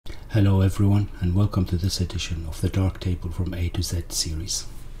Hello everyone, and welcome to this edition of the Darktable from A to Z series.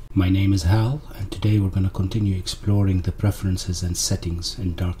 My name is Hal, and today we're going to continue exploring the preferences and settings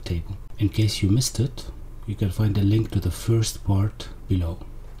in Darktable. In case you missed it, you can find a link to the first part below.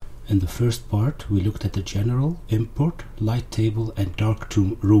 In the first part, we looked at the general, import, light table and dark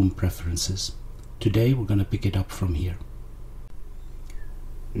room preferences. Today we're going to pick it up from here.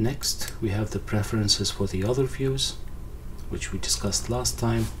 Next, we have the preferences for the other views, which we discussed last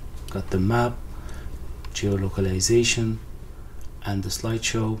time. Got the map, geolocalization, and the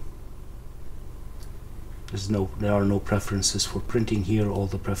slideshow. There are no preferences for printing here. All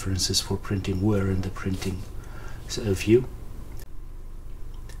the preferences for printing were in the printing view.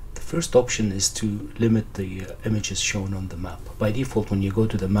 The first option is to limit the images shown on the map. By default, when you go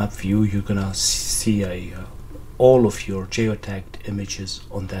to the map view, you're gonna see all of your geotagged images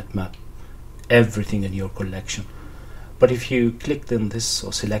on that map, everything in your collection. But if you click on this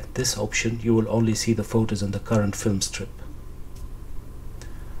or select this option, you will only see the photos in the current film strip.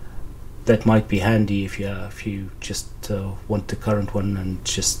 That might be handy if you just want the current one, and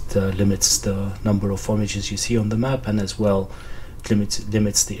just limits the number of images you see on the map, and as well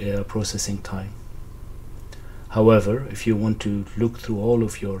limits the processing time. However, if you want to look through all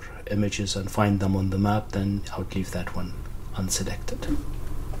of your images and find them on the map, then I would leave that one unselected.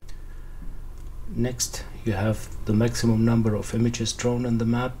 Next, you have the maximum number of images drawn on the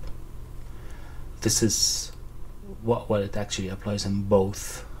map. This is what it actually applies in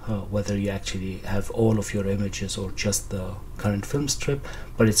both, whether you actually have all of your images or just the current film strip,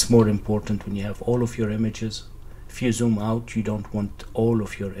 but it's more important when you have all of your images. If you zoom out, you don't want all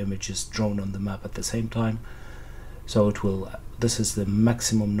of your images drawn on the map at the same time, so this is the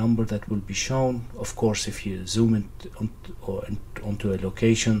maximum number that will be shown. Of course, if you zoom in onto a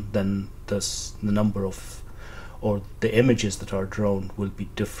location, then the number of or the images that are drawn will be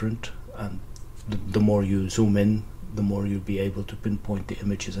different, and the more you zoom in, the more you'll be able to pinpoint the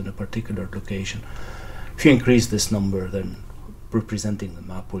images in a particular location. If you increase this number, then representing the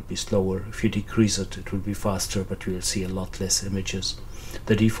map will be slower. If you decrease it, it will be faster, but you will see a lot less images.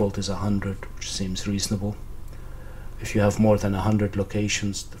 The default is 100, which seems reasonable. If you have more than 100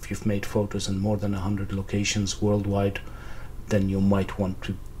 locations, if you've made photos in more than 100 locations worldwide, then you might want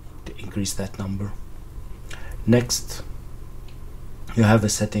to increase that number. Next, you have a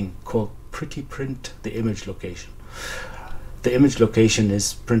setting called Pretty Print the Image Location. The image location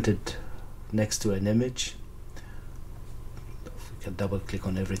is printed next to an image. We can double click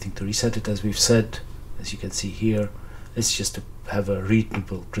on everything to reset it, as we've said. As you can see here, it's just to have a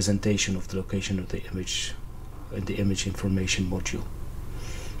readable presentation of the location of the image in the image information module.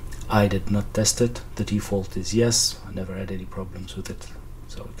 I did not test it. The default is yes. I never had any problems with it,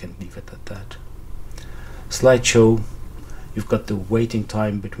 so we can leave it at that. Slideshow, you've got the waiting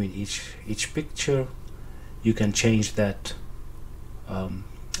time between each picture. You can change that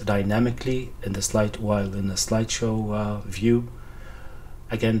dynamically in the slideshow view.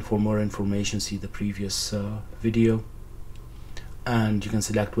 Again, for more information, see the previous video. And you can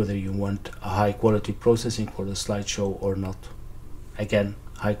select whether you want a high quality processing for the slideshow or not. Again,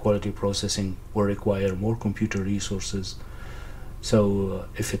 high quality processing will require more computer resources, so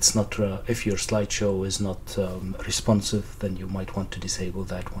if your slideshow is not responsive, then you might want to disable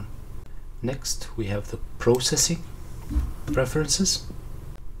that one. Next, we have the processing preferences.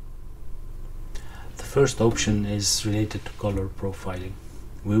 The first option is related to color profiling.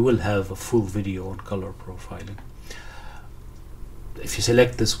 We will have a full video on color profiling. If you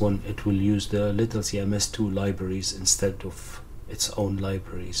select this one, it will use the Little CMS2 libraries instead of its own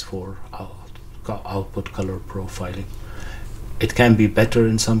libraries for output color profiling. It can be better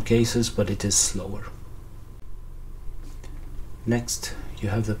in some cases, but it is slower. Next, you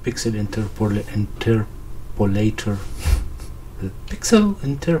have the pixel interpolator. The pixel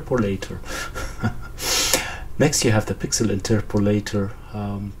interpolator. Next, you have the pixel interpolator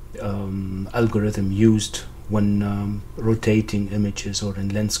algorithm used when rotating images or in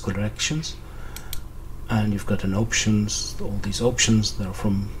lens corrections. And you've got all these options that are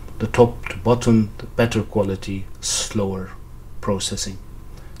from the top to bottom, the better quality, slower processing.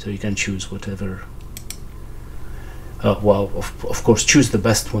 So you can choose whatever. Of course, choose the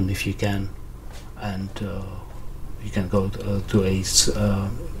best one if you can, and you can go to a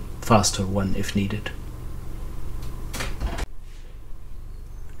faster one if needed.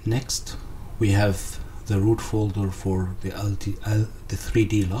 Next, we have the root folder for the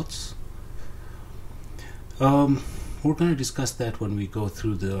 3D lots. We're going to discuss that when we go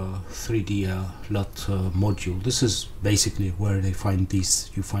through the 3D lot module. This is basically where you find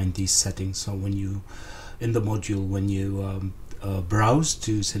these settings. So when you in the module, when you browse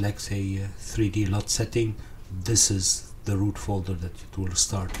to select a 3D LUT setting, this is the root folder that it will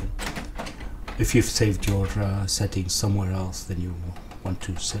start in. If you've saved your settings somewhere else, then you want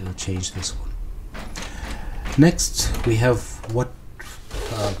to change this one. Next, we have what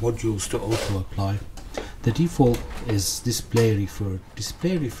modules to auto apply. The default is display referred.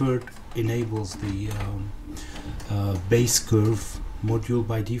 Display referred enables the base curve module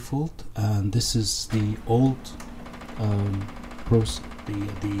by default, and this is the old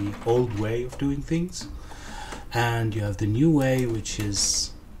the old way of doing things. And you have the new way, which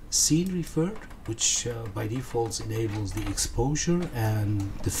is scene referred, which by default enables the exposure and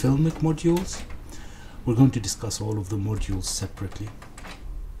the filmic modules. We're going to discuss all of the modules separately.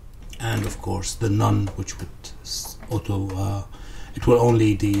 And of course the none, which would auto it will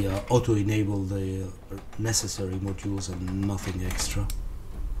only auto enable the necessary modules and nothing extra.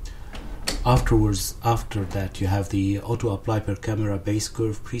 After that, you have the auto apply per camera base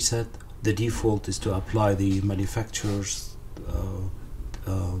curve preset. The default is to apply the manufacturer's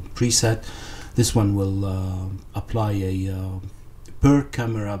preset. This one will apply a per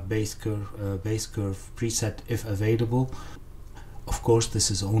camera base curve preset if available. Of course, this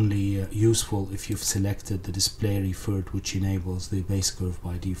is only useful if you've selected the display referred, which enables the base curve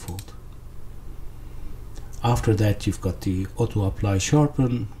by default. After that, you've got the auto apply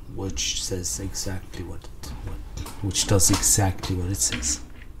sharpen, which says exactly which does exactly what it says.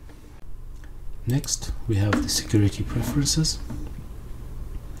 Next, we have the security preferences.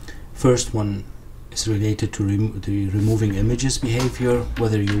 First one is related to the removing images behavior,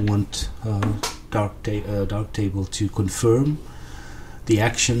 whether you want darktable to confirm the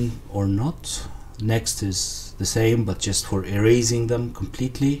action or not. Next is the same, but just for erasing them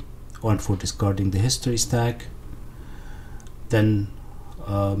completely or for discarding the history stack. Then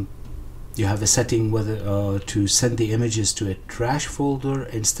you have a setting whether to send the images to a trash folder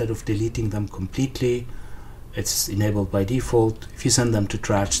instead of deleting them completely. It's enabled by default. If you send them to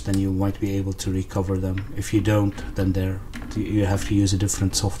trash, then you might be able to recover them. If you don't, then you have to use a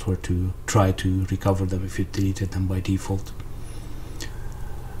different software to try to recover them if you deleted them by default.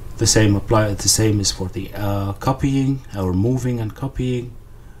 The same is for the copying or moving and copying,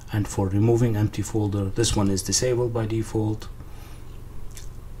 and for removing empty folder, this one is disabled by default,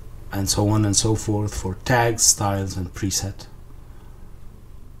 and so on and so forth for tags, styles, and preset.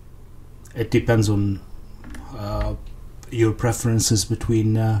 It depends on your preferences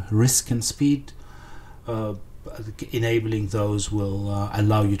between risk and speed. Enabling those will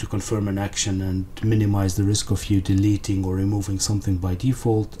allow you to confirm an action and minimize the risk of you deleting or removing something by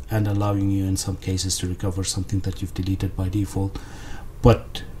default, and allowing you in some cases to recover something that you've deleted by default.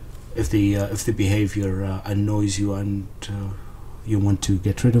 But if the behavior annoys you and you want to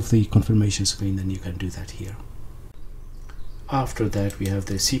get rid of the confirmation screen, then you can do that here. After that, we have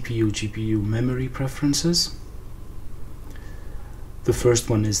the CPU, GPU, memory preferences. The first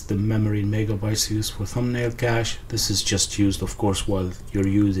one is the memory in megabytes used for thumbnail cache. This is just used, of course, while you're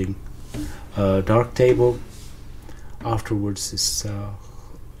using darktable. Afterwards,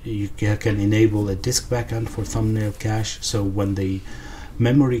 you can enable a disk backend for thumbnail cache. So when the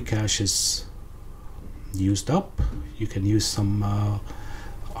memory cache is used up, you can use some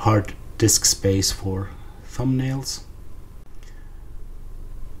hard disk space for thumbnails.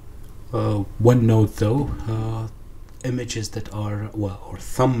 One note though, images that are, or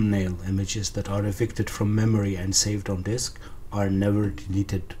thumbnail images that are evicted from memory and saved on disk are never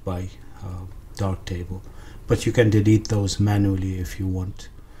deleted by darktable, but you can delete those manually if you want.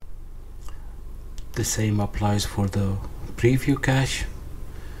 The same applies for the preview cache.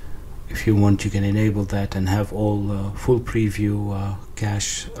 If you want, you can enable that and have all full preview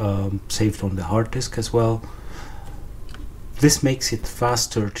cache saved on the hard disk as well. This makes it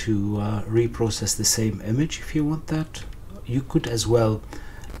faster to reprocess the same image if you want that. You could as well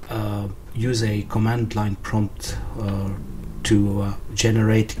use a command line prompt to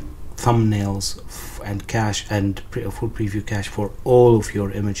generate thumbnails and cache and full preview cache for all of your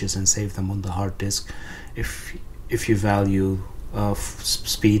images and save them on the hard disk if you value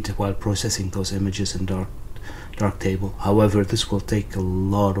speed while processing those images in darktable. However, this will take a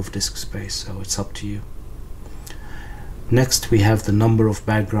lot of disk space, so it's up to you. Next, we have the number of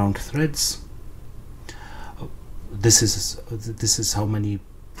background threads. This is how many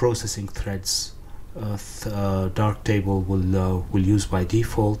processing threads darktable will use by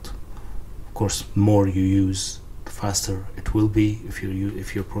default. Of course, more you use, the faster it will be if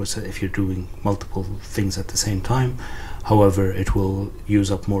you're doing multiple things at the same time. However, it will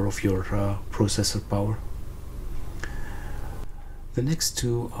use up more of your processor power. The next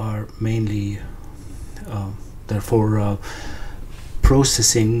two are mainly therefore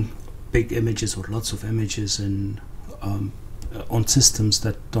processing big images or lots of images in on systems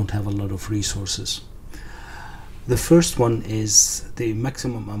that don't have a lot of resources. The first one is the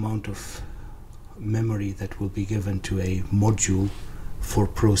maximum amount of memory that will be given to a module for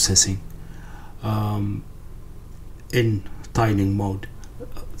processing in tiling mode.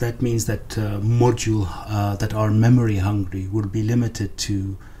 That means that module that are memory hungry will be limited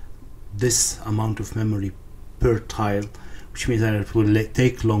to this amount of memory per tile, which means that it will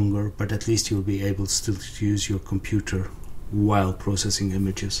take longer, but at least you'll be able still to use your computer while processing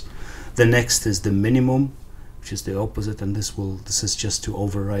images. The next is the minimum, which is the opposite, and this is just to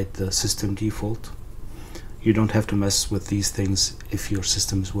override the system default. You don't have to mess with these things if your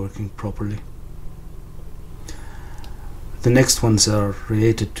system is working properly. The next ones are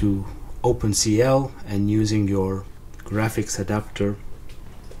related to OpenCL and using your graphics adapter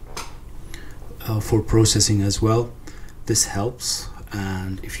for processing as well. This helps,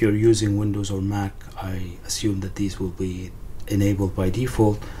 and if you're using Windows or Mac, I assume that these will be enabled by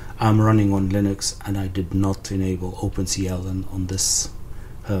default. I'm running on Linux and I did not enable OpenCL on this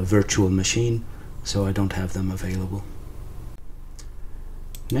virtual machine, so I don't have them available.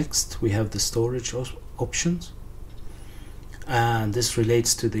 Next we have the storage options, and this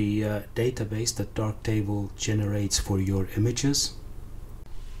relates to the database that Darktable generates for your images.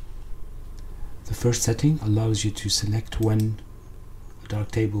 The first setting allows you to select when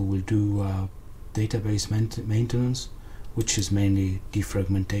Darktable will do database maintenance, which is mainly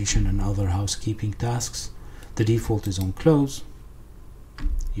defragmentation and other housekeeping tasks. The default is on close.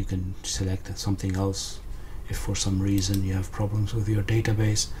 You can select something else if for some reason you have problems with your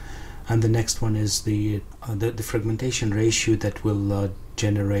database. And the next one is the fragmentation ratio that will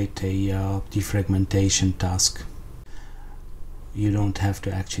generate a defragmentation task. You don't have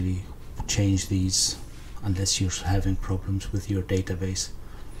to actually change these unless you're having problems with your database.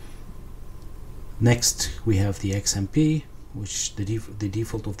 Next we have the XMP, which the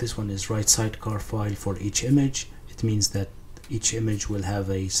default of this one is write sidecar file for each image. It means that each image will have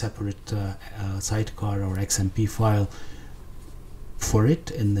a separate sidecar or XMP file for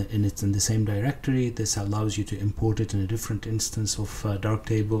it in the same directory. This allows you to import it in a different instance of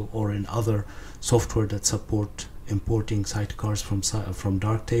Darktable or in other software that support importing sidecars from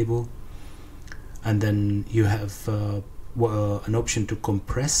Darktable. And then you have an option to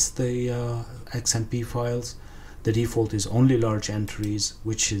compress the XMP files. The default is only large entries,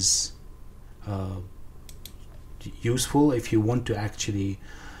 which is useful if you want to actually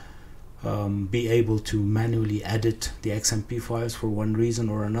be able to manually edit the XMP files for one reason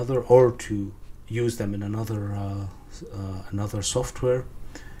or another, or to use them in another software.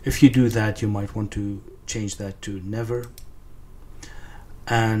 If you do that, you might want to change that to never.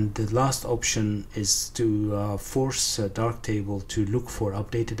 And the last option is to force Darktable to look for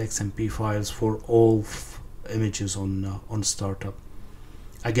updated XMP files for all images on startup.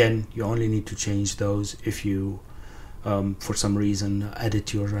 Again, you only need to change those if you for some reason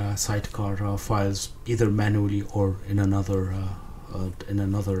edit your sidecar files either manually or in another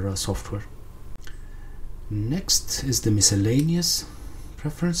software. Next is the miscellaneous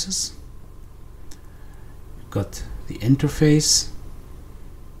preferences. You've got the interface,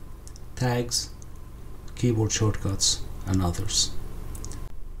 tags, keyboard shortcuts, and others.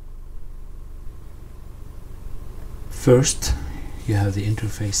 First, you have the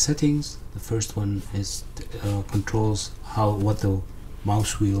interface settings. The first one is controls what the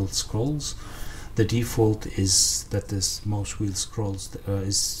mouse wheel scrolls. The default is that this mouse wheel scrolls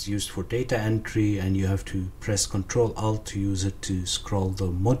is used for data entry, and you have to press Ctrl-Alt to use it to scroll the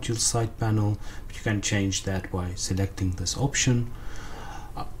module side panel. But you can change that by selecting this option.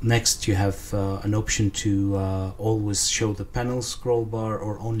 Next, you have an option to always show the panel scroll bar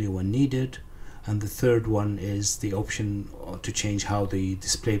or only when needed. And the third one is the option to change how the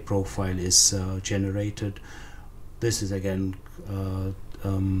display profile is generated. This is again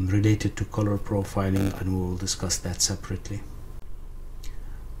related to color profiling, and we will discuss that separately.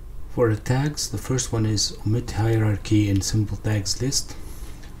 For the tags, the first one is omit hierarchy in simple tags list.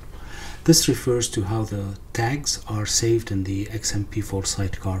 This refers to how the tags are saved in the XMP4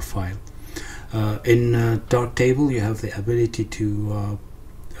 sidecar file. In Darktable, you have the ability to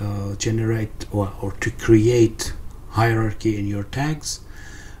generate or to create hierarchy in your tags.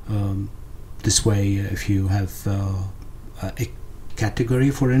 This way, if you have a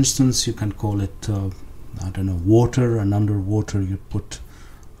category, for instance, you can call it I don't know, water, and under water you put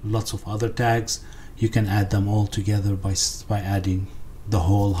lots of other tags. You can add them all together by adding the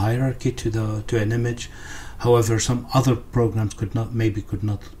whole hierarchy to an image. However, some other programs could not be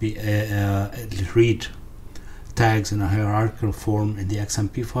read tags in a hierarchical form in the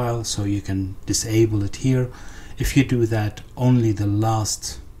XMP file, so you can disable it here. If you do that, only the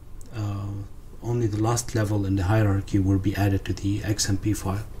last level in the hierarchy will be added to the XMP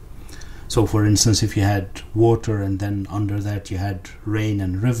file. So for instance, if you had water and then under that you had rain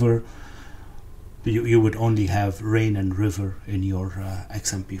and river, you would only have rain and river in your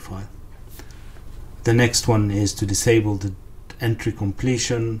XMP file. The next one is to disable the entry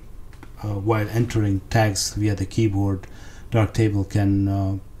completion. While entering tags via the keyboard, Darktable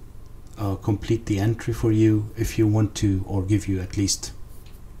can complete the entry for you if you want to, or give you at least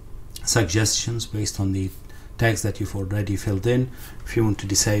suggestions based on the tags that you've already filled in. If you want to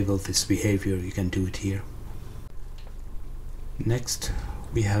disable this behavior, you can do it here. Next,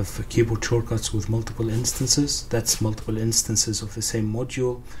 we have keyboard shortcuts with multiple instances. That's multiple instances of the same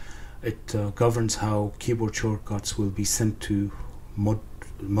module. It governs how keyboard shortcuts will be sent to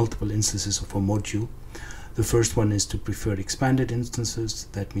multiple instances of a module. The first one is to preferred expanded instances.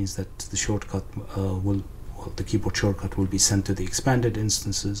 That means that the shortcut the keyboard shortcut will be sent to the expanded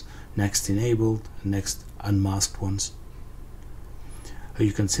instances, next enabled, next unmasked ones.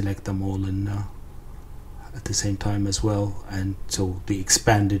 You can select them all in at the same time as well, and so the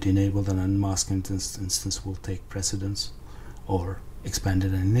expanded, enabled and unmasked instance will take precedence, or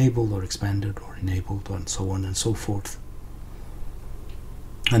expanded and enabled, or expanded or enabled, and so on and so forth.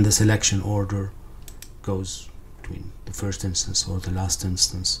 And the selection order goes between the first instance or the last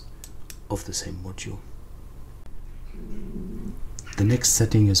instance of the same module. The next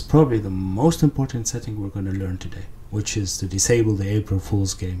setting is probably the most important setting we're going to learn today, which is to disable the April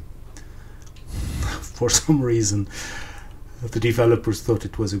Fool's game. For some reason, the developers thought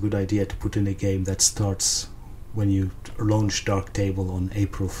it was a good idea to put in a game that starts when you launch Darktable on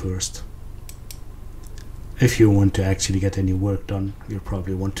April 1st. If you want to actually get any work done, you'll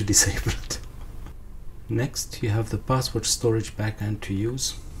probably want to disable it. Next, you have the password storage backend to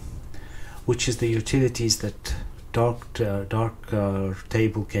use, which is the utilities that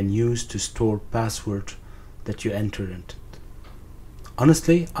Darktable can use to store password that you enter in.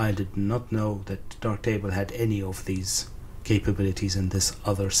 Honestly, I did not know that Darktable had any of these capabilities in this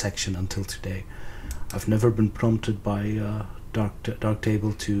other section until today. I've never been prompted by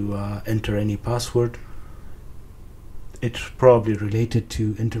Darktable to enter any password. It's probably related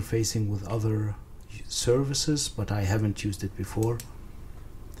to interfacing with other services, but I haven't used it before.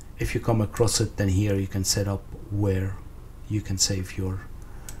 If you come across it, then here you can set up where you can save your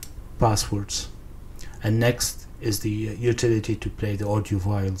passwords. And next is the utility to play the audio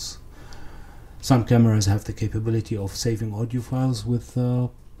files. Some cameras have the capability of saving audio files with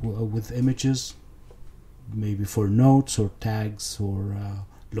images, maybe for notes or tags or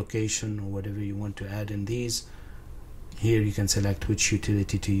location or whatever you want to add in these. Here you can select which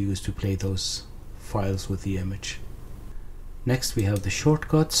utility to use to play those files with the image. Next we have the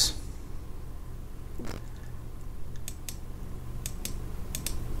shortcuts.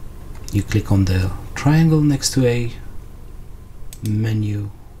 You click on the triangle next to a menu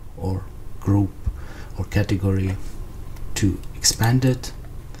or group or category to expand it,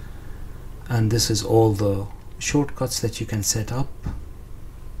 and this is all the shortcuts that you can set up.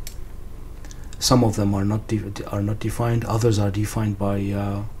 Some of them are not defined, others are defined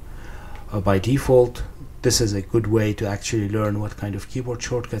by default. This is a good way to actually learn what kind of keyboard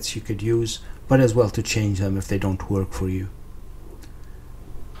shortcuts you could use, but as well to change them if they don't work for you.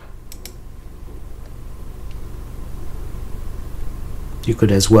 You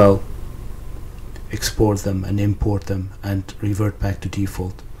could as well export them and import them and revert back to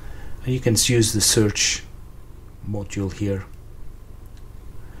default. And you can use the search module here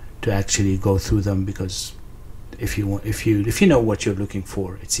to actually go through them, because if you know what you're looking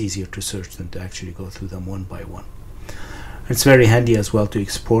for, it's easier to search than to actually go through them one by one. It's very handy as well to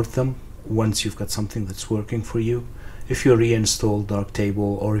export them once you've got something that's working for you. If you reinstall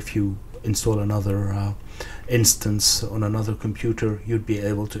Darktable, or if you install another instance on another computer, you'd be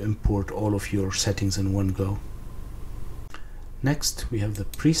able to import all of your settings in one go. Next we have the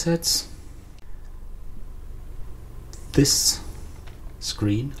presets. This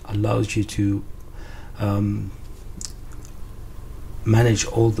screen allows you to manage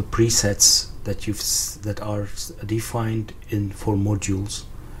all the presets that are defined for modules.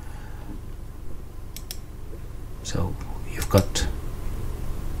 So you've got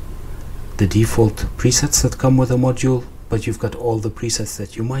the default presets that come with a module, but you've got all the presets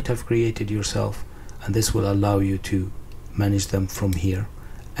that you might have created yourself, and this will allow you to manage them from here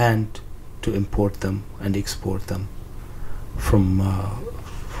and to import them and export them from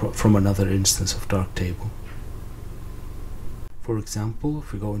another instance of Darktable. For example,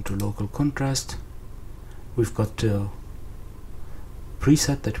 if we go into local contrast, We've got a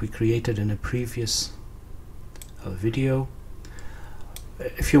preset that we created in a previous video.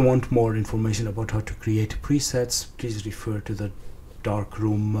 If you want more information about how to create presets, please refer to the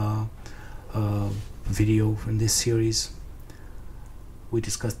darkroom video in this series. We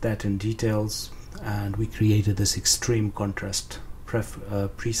discussed that in details, and we created this extreme contrast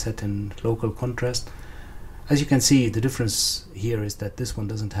preset in local contrast. As you can see, the difference here is that this one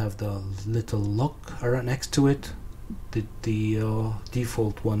doesn't have the little lock next to it. The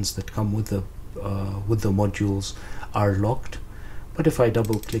default ones that come with the modules are locked, but if I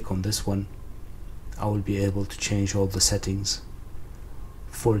double click on this one, I will be able to change all the settings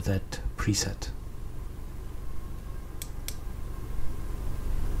for that preset.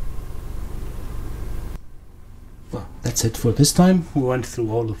 Well, that's it for this time. We went through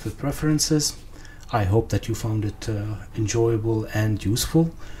all of the preferences. I hope that you found it enjoyable and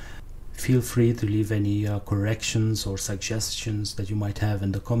useful. Feel free to leave any corrections or suggestions that you might have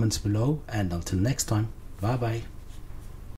in the comments below, and until next time, bye bye.